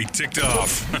Chuckery ticked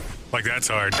off. Like that's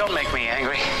hard. Don't make me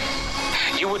angry.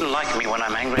 You wouldn't like me when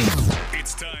I'm angry.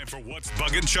 It's time for What's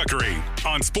Bugging Chuckery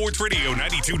on Sports Radio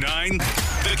 92.9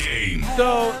 The Game.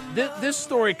 So this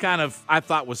story kind of, I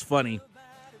thought, was funny.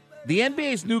 The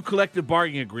NBA's new collective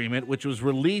bargaining agreement, which was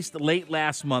released late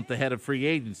last month ahead of free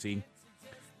agency,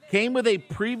 came with a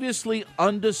previously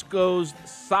undisclosed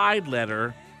side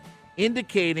letter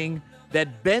indicating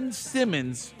that Ben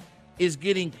Simmons is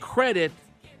getting credit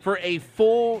for a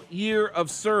full year of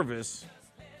service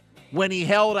when he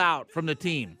held out from the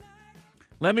team.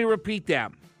 Let me repeat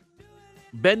that.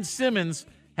 Ben Simmons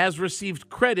has received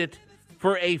credit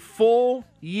for a full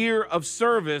year of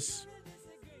service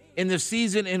in the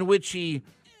season in which he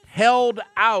held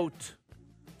out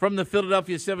from the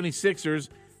Philadelphia 76ers,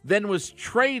 then was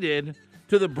traded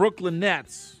to the Brooklyn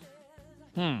Nets.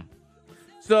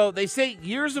 So they say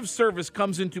years of service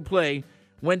comes into play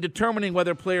when determining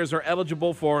whether players are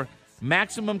eligible for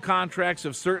maximum contracts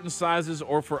of certain sizes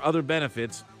or for other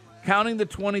benefits. Counting the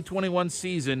 2021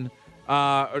 season,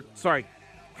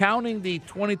 counting the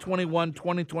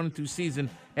 2021-2022 season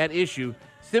at issue,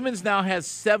 Simmons now has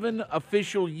 7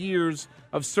 official years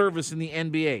of service in the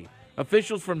NBA.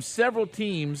 Officials from several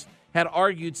teams had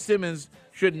argued Simmons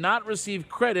should not receive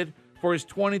credit for his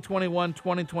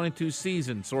 2021-2022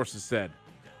 season, sources said.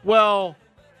 Well,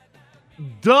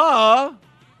 duh.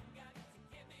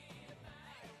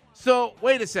 So,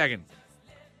 wait a second.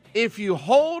 If you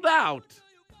hold out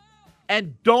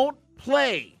and don't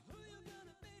play,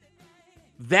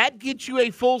 that gets you a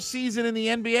full season in the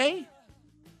NBA?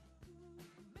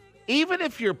 Even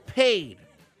if you're paid.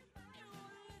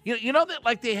 You know that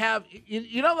like they have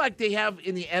like they have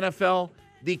in the NFL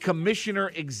the commissioner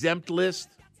exempt list,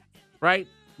 right?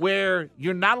 Where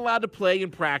you're not allowed to play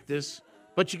in practice,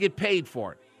 but you get paid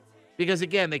for it. Because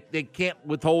again, they can't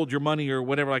withhold your money or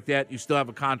whatever like that. You still have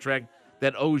a contract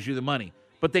that owes you the money.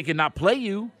 But they cannot play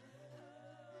you.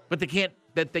 But they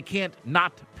can't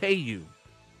not pay you.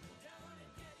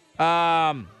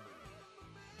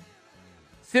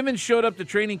 Simmons showed up to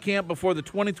training camp before the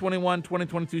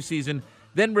 2021-2022 season,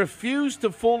 then refused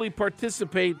to fully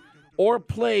participate or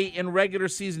play in regular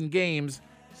season games,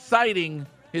 citing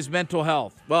his mental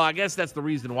health. Well, I guess that's the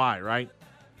reason why, right?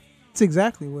 That's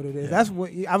exactly what it is. That's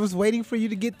what I was waiting for you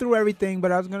to get through everything,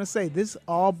 but I was going to say this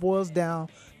all boils down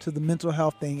to the mental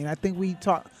health thing, and I think we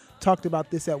talked about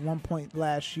this at one point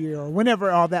last year or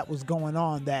whenever all that was going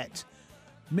on, that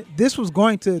this was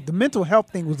going to, the mental health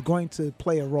thing was going to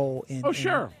play a role in. Oh,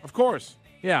 sure. Of course.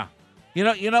 Yeah.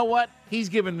 You know what? He's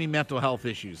given me mental health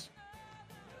issues.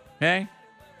 Okay?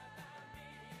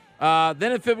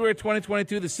 Then in February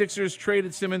 2022, the Sixers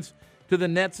traded Simmons to the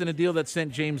Nets in a deal that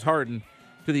sent James Harden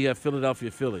to the Philadelphia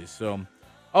Phillies. So,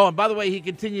 and by the way, he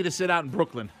continued to sit out in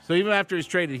Brooklyn. So even after he's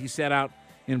traded, he sat out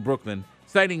in Brooklyn,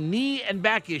 citing knee and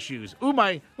back issues. Ooh,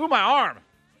 my arm.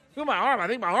 Ooh, my arm. I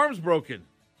think my arm's broken.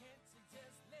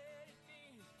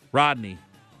 Rodney.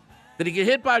 Did he get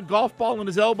hit by a golf ball in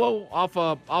his elbow off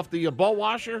the ball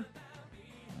washer?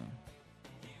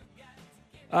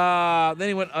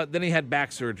 Then he had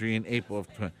back surgery in April of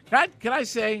 20. Can I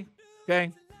say,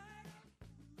 okay?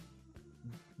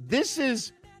 This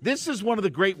is one of the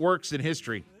great works in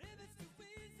history.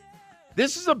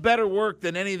 This is a better work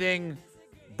than anything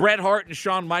Bret Hart and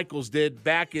Shawn Michaels did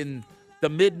back in the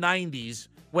mid-'90s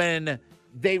when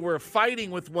they were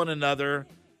fighting with one another,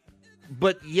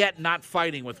 but yet not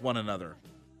fighting with one another.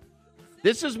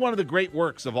 This is one of the great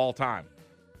works of all time.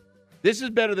 This is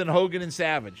better than Hogan and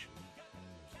Savage.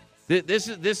 This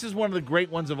is one of the great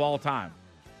ones of all time.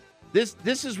 This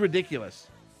is ridiculous.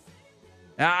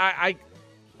 I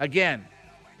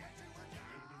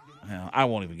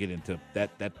won't even get into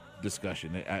that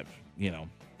discussion.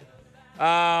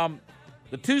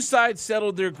 The two sides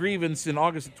settled their grievance in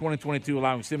August of 2022,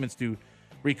 allowing Simmons to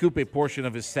recoup a portion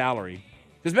of his salary.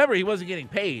 Because remember, he wasn't getting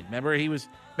paid.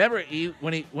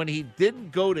 When he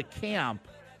didn't go to camp,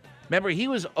 remember, he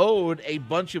was owed a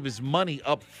bunch of his money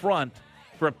up front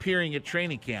for appearing at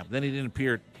training camp. Then he didn't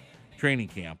appear at training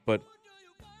camp. But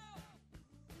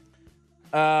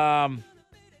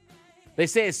they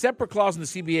say a separate clause in the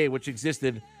CBA, which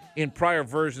existed in prior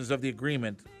versions of the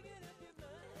agreement,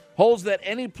 holds that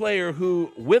any player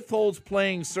who withholds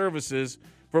playing services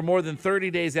for more than 30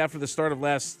 days after the start of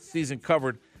last season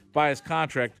covered by his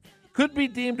contract could be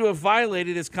deemed to have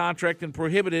violated his contract and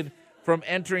prohibited from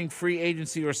entering free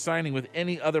agency or signing with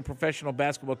any other professional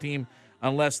basketball team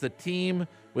unless the team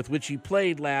with which he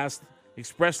played last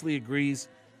expressly agrees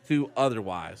to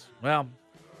otherwise. Well,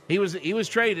 he was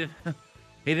traded. He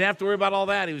didn't have to worry about all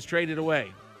that. He was traded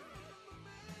away.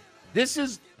 This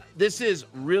is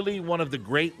really one of the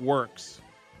great works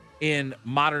in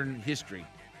modern history.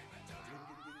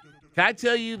 Can I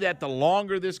tell you that the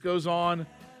longer this goes on,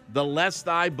 the less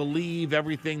I believe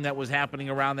everything that was happening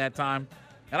around that time?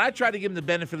 And I try to give him the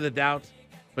benefit of the doubt,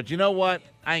 but you know what?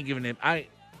 I ain't giving him.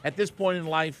 At this point in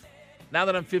life, now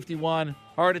that I'm 51,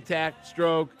 heart attack,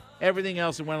 stroke, everything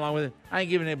else that went along with it, I ain't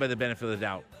giving anybody the benefit of the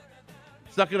doubt.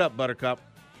 Suck it up, Buttercup.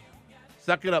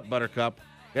 Suck it up, Buttercup.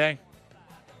 Okay?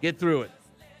 Get through it.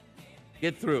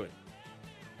 Get through it.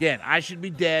 Again, I should be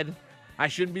dead. I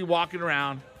shouldn't be walking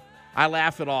around. I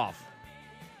laugh it off.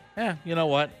 You know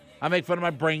what? I make fun of my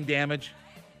brain damage.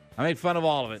 I make fun of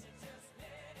all of it.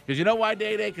 Because you know why,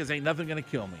 Day-Day? Because ain't nothing going to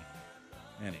kill me.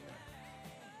 Anyway.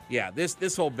 Yeah,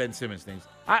 this whole Ben Simmons thing.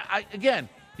 Again,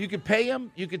 you could pay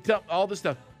him. You could tell all this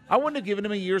stuff. I wouldn't have given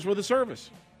him a year's worth of service.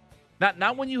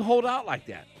 Not when you hold out like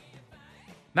that.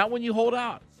 Not when you hold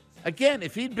out. Again,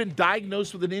 if he'd been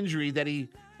diagnosed with an injury that he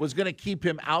was going to keep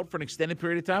him out for an extended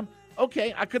period of time,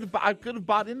 okay, I could have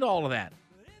bought into all of that.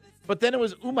 But then it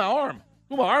was, my arm.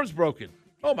 My arm's broken.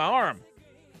 Oh, my arm.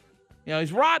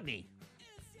 He's Rodney.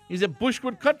 He's at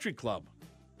Bushwood Country Club,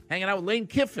 hanging out with Lane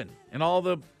Kiffin and all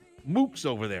the mooks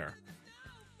over there.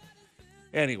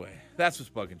 Anyway, that's what's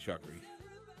bugging Chuckery.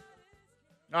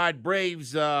 All right,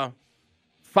 Braves 5-2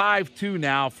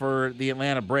 now for the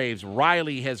Atlanta Braves.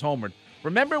 Riley has homered.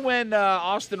 Remember when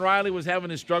Austin Riley was having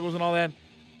his struggles and all that?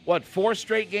 4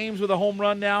 straight games with a home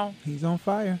run now? He's on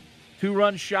fire.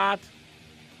 2-run shot.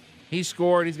 He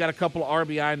scored. He's got a couple of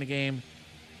RBI in the game.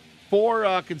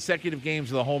 4 consecutive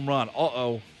games with a home run.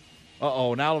 Uh-oh.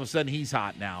 Now all of a sudden he's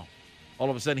hot now. All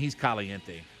of a sudden he's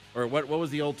caliente. Or what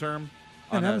was the old term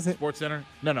on Sports Center?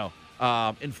 No.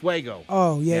 En fuego.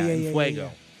 Oh, yeah. En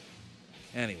fuego.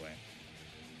 Yeah. Anyway.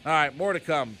 All right, more to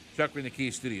come. Chuckery in the Key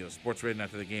Studios. Sports Radio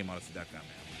after the game, Odyssey.com.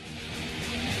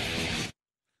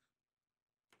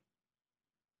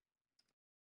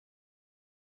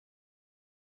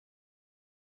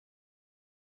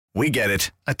 We get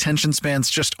it. Attention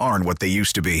spans just aren't what they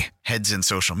used to be. Heads in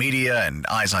social media and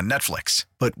eyes on Netflix.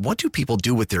 But what do people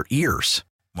do with their ears?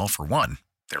 Well, for one,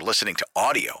 they're listening to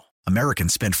audio.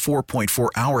 Americans spend 4.4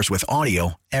 hours with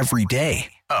audio every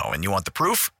day. Oh, and you want the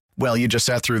proof? Well, you just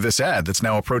sat through this ad that's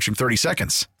now approaching 30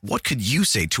 seconds. What could you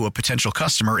say to a potential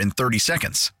customer in 30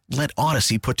 seconds? Let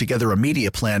Odyssey put together a media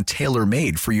plan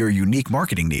tailor-made for your unique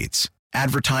marketing needs.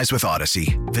 Advertise with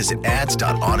Odyssey. Visit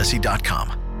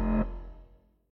ads.odyssey.com.